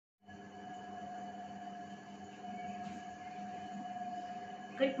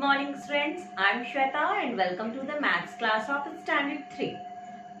Good morning friends, I am Shweta and welcome to the maths class of standard 3.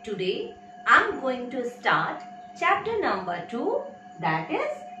 Today I am going to start chapter number 2, that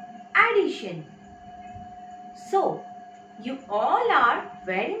is addition. So you all are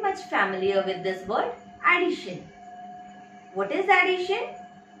very much familiar with this word addition. What is addition?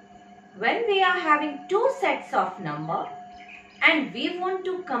 When we are having two sets of number and we want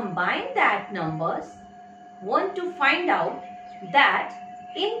to combine that numbers, want to find out that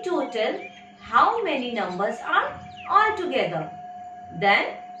in total how many numbers are all together.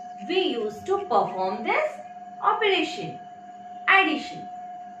 Then we used to perform this operation, addition.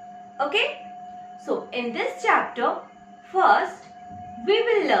 Okay? So in this chapter, first we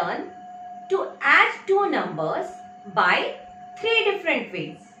will learn to add two numbers by three different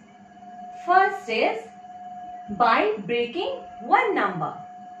ways. First is by breaking one number.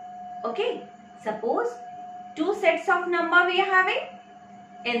 Okay? Suppose two sets of number we are having.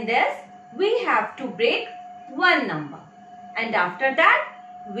 In this, we have to break one number. And after that,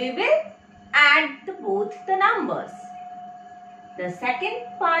 we will add both the numbers. The second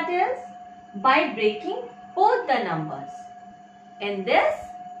part is by breaking both the numbers. In this,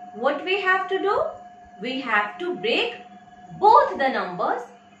 what we have to do? We have to break both the numbers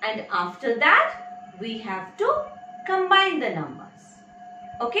and after that, we have to combine the numbers.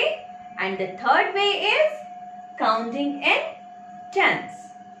 Okay? And the third way is counting in tens.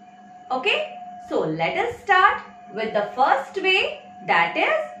 Okay, so let us start with the first way, that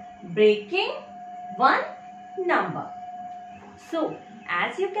is breaking one number. So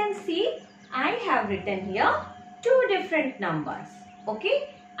as you can see, I have written here two different numbers.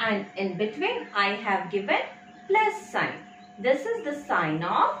 Okay, and in between I have given plus sign. This is the sign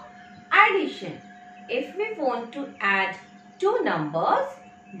of addition. If we want to add two numbers,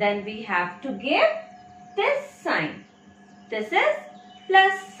 then we have to give this sign. This is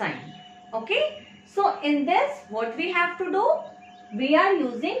plus sign. Okay. So in this, what we have to do? We are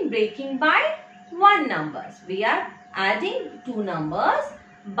using breaking by one numbers. We are adding two numbers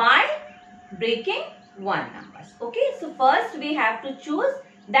by breaking one numbers. Okay. So first we have to choose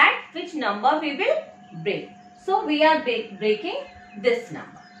that which number we will break. So we are breaking this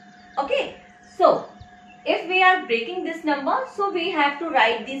number. Okay. So if we are breaking this number, so we have to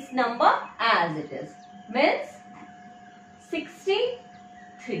write this number as it is. Means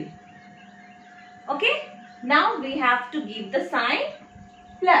 63. Okay. Now we have to give the sign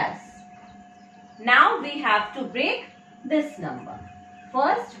plus. Now we have to break this number.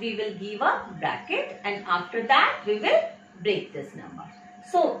 First we will give a bracket and after that we will break this number.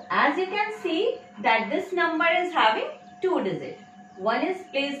 So as you can see that this number is having two digits. One is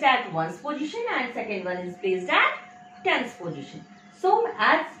placed at ones position and second one is placed at tens position. So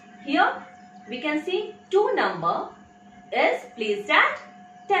as here we can see two number is placed at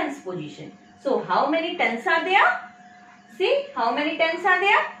tens position. So how many tens are there? See how many tens are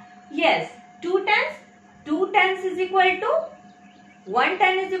there? Yes, two tens. Two tens is equal to 1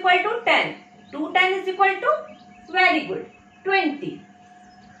 10 is equal to 10. 2 10 is equal to, very good, 20.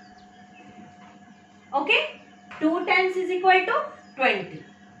 Okay, 2 tens is equal to 20.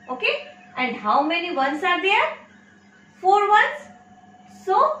 Okay, and how many ones are there? 4 ones.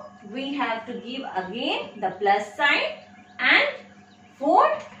 So we have to give again the plus sign and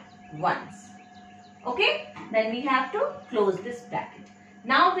 4 ones. Okay, then we have to close this bracket.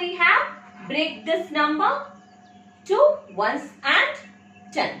 Now we have break this number to ones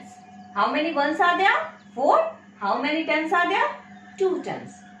and tens. How many ones are there? 4. How many tens are there? 2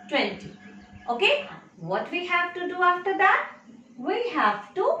 tens. 20. Okay, what we have to do after that? We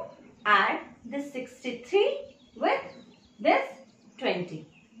have to add this 63 with this 20.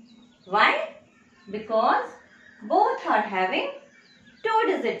 Why? Because both are having two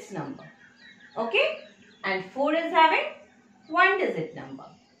digits number. Okay, and 4 is having one digit number.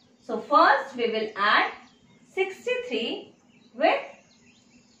 So first we will add 63 with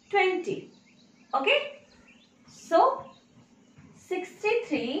 20. Okay, so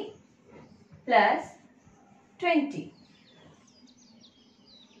 63 plus 20.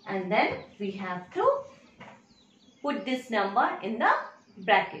 And then we have to put this number in the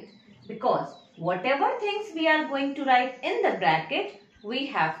bracket, because whatever things we are going to write in the bracket, we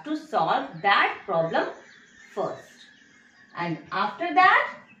have to solve that problem first. And after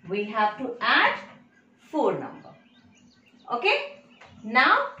that, we have to add 4 number. Okay.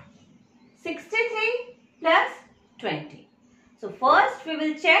 Now, 63 plus 20. So, first we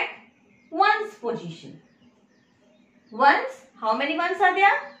will check ones position. Ones, how many ones are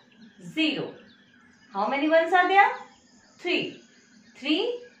there? 0. How many ones are there? 3.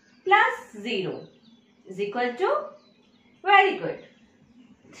 3 plus 0 is equal to, very good,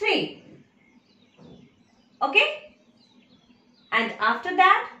 3. Okay? And after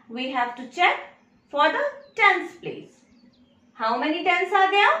that, we have to check for the tens place. How many tens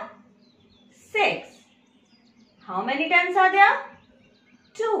are there? 6. How many tens are there?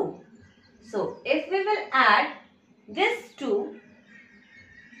 2. So, if we will add this 2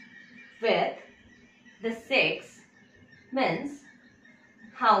 with the 6, means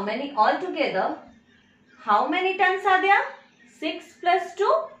how many altogether? How many tens are there? 6 plus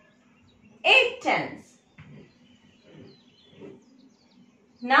 2, 8 tens.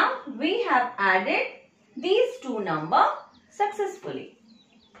 Now we have added these two numbers successfully.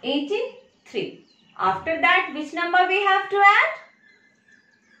 83. After that, which number we have to add?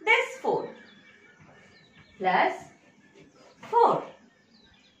 This 4 plus 4.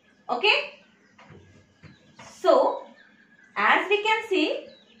 Okay? So, as we can see,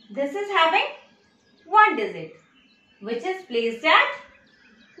 this is having one digit which is placed at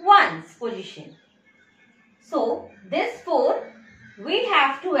 1's position. So, this 4 we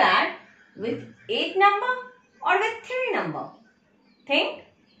have to add with 8 number or with 3 number. Think.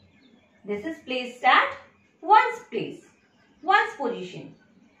 This is placed at 1's place, 1's position,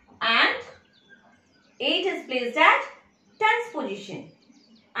 and 8 is placed at 10's position,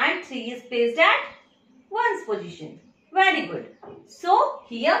 and 3 is placed at 1's position. Very good. So,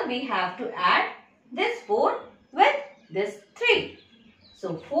 here we have to add this 4 with this 3.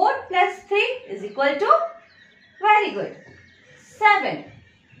 So, 4 plus 3 is equal to, very good, 7.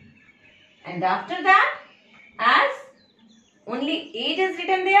 And after that, as only 8 is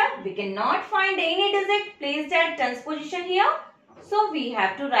written there, we cannot find any digit placed at 10's position here. So, we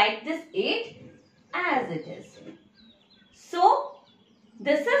have to write this 8 as it is. So,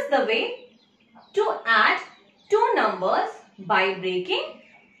 this is the way to add two numbers by breaking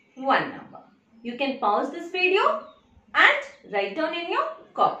one number. You can pause this video and write down in your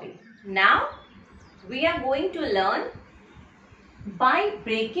copy. Now, we are going to learn by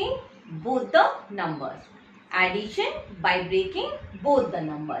breaking both the numbers. Addition by breaking both the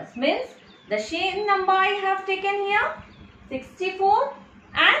numbers. Means the same number I have taken here, 64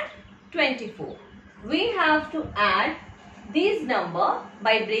 and 24. We have to add these numbers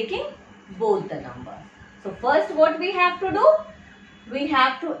by breaking both the numbers. So first what we have to do? We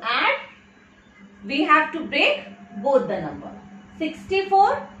have to break both the numbers.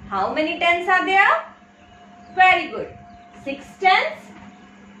 64, how many tens are there? Very good. 6 tens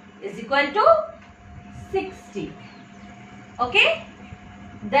is equal to 60. Okay?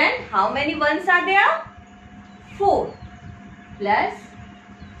 Then how many ones are there? 4 plus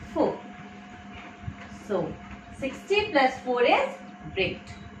 4. So 60 plus 4 is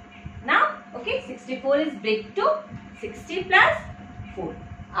breaked. Now, okay, 64 is break to 60 plus 4.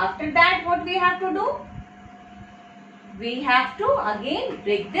 After that, what we have to do? We have to again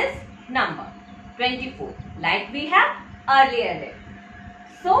break this number, 24, like we have earlier read.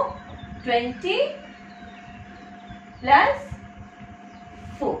 So, 20 plus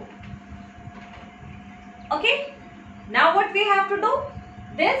 4. Okay. Now, what we have to do?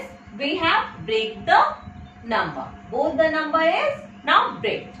 This, we have break the number. Both the number is now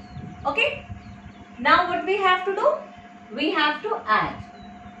breaked. Okay. Now what we have to do? We have to add.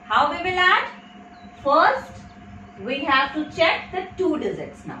 How we will add? First, we have to check the 2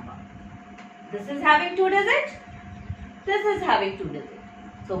 digits number. This is having 2 digits. This is having 2 digits.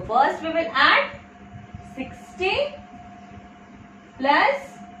 So first we will add 60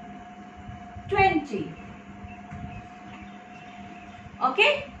 plus 20.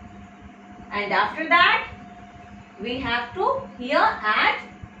 Okay. And after that, we have to here add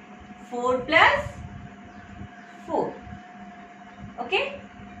 4 plus 4. Okay.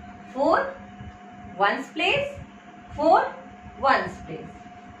 4 ones place, 4 ones place.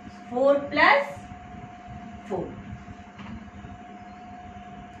 4 plus 4.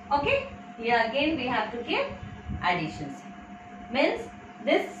 Okay. Here again we have to give additions. Means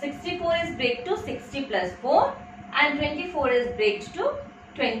this 64 is break to 60 plus 4 and 24 is break to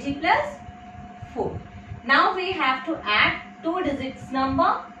 20 plus 4. Now we have to add 2 digits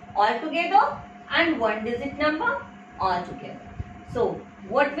number altogether and 1 digit number altogether. So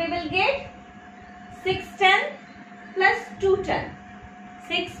what we will get? 610 plus 210.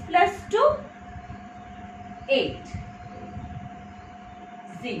 6 plus 2, 8.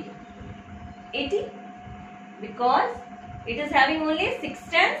 0. 80. Because it is having only 6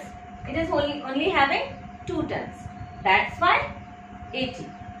 tens, it is only having 2 tens. That's why 80.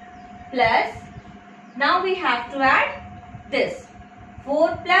 Plus, now we have to add this.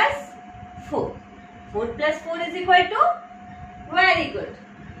 4 plus 4. 4 plus 4 is equal to, very good,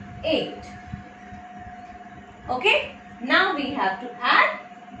 8. Okay. Now we have to add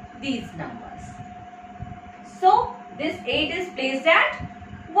these numbers. So this 8 is placed at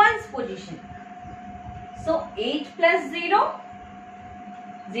 1's position. So 8 plus 0,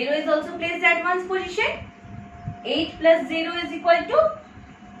 0 is also placed at 1's position. 8 plus 0 is equal to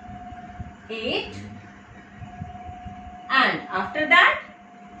 8. And after that,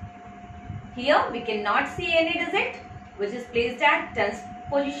 here we cannot see any digit which is placed at 10's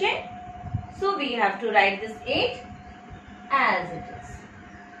position. So we have to write this 8 as it is.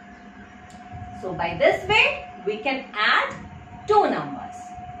 So by this way, we can add two numbers.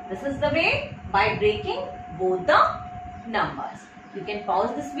 This is the way by breaking both the numbers. You can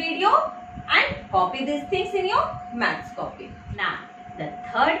pause this video and copy these things in your maths copy. Now, the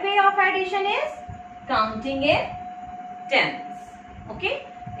third way of addition is counting in tens. Okay?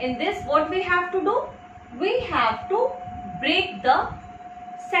 In this, what we have to do? We have to break the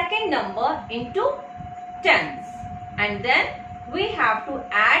second number into tens. And then we have to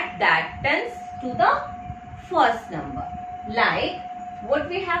add that tens to the first number. Like, what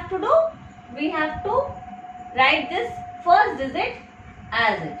we have to do? We have to write this first digit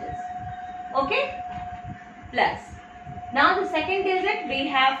as it is. Okay? Plus. Now the second digit, we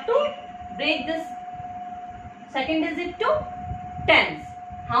have to break this second digit to tens.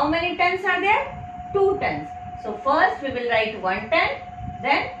 How many tens are there? 2 tens. So first we will write 1 10,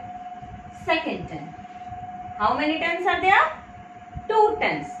 then second 10. How many tens are there? 2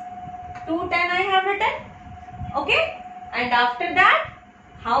 tens. 2 10 I have written. Okay? And after that,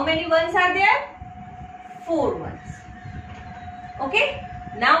 how many ones are there? 4 ones. Okay?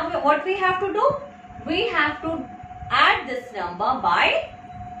 Now what we have to do? We have to add this number by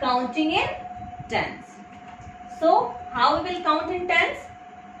counting in tens. So, how we will count in tens?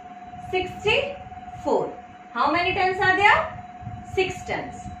 64. How many tens are there? 6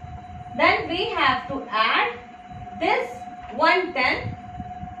 tens. Then we have to add this 110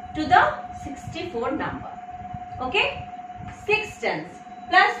 to the 64 number. Okay? 6 tens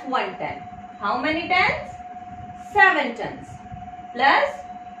plus 110. How many tens? 7 tens plus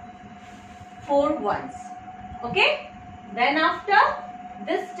 4 ones. Okay? Then after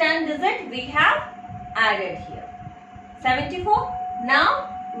this 10 digit we have added here. 74. Now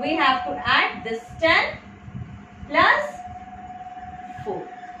we have to add this 10 plus 4.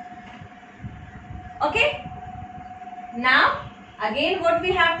 Okay? Now again what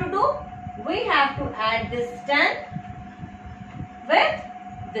we have to do? We have to add this 10 with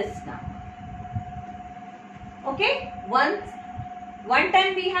this number. Okay?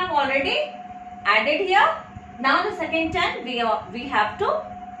 110 we have already added here. Now the second 10 we have to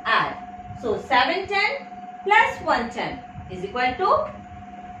add. So 710 plus 110 is equal to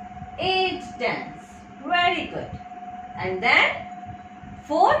 8 tens. Very good. And then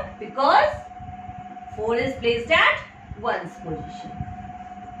 4, because 4 is placed at 1's position.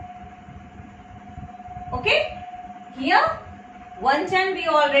 Okay? Here 110 we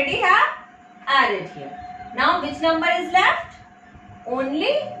already have added here. Now which number is left?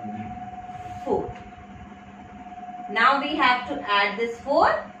 Only 4. Now we have to add this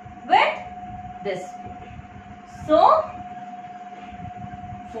 4 with this 4. So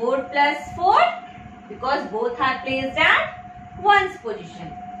 4 plus 4, because both are placed at 1's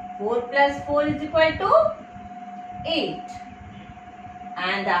position. 4 plus 4 is equal to 8.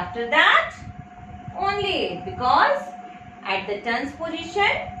 And after that, only 8, because at the tens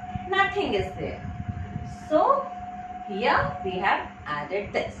position, nothing is there. So here we have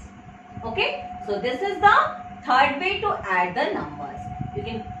added this. Okay. So this is the third way to add the numbers. You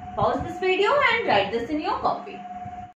can pause this video and write this in your copy.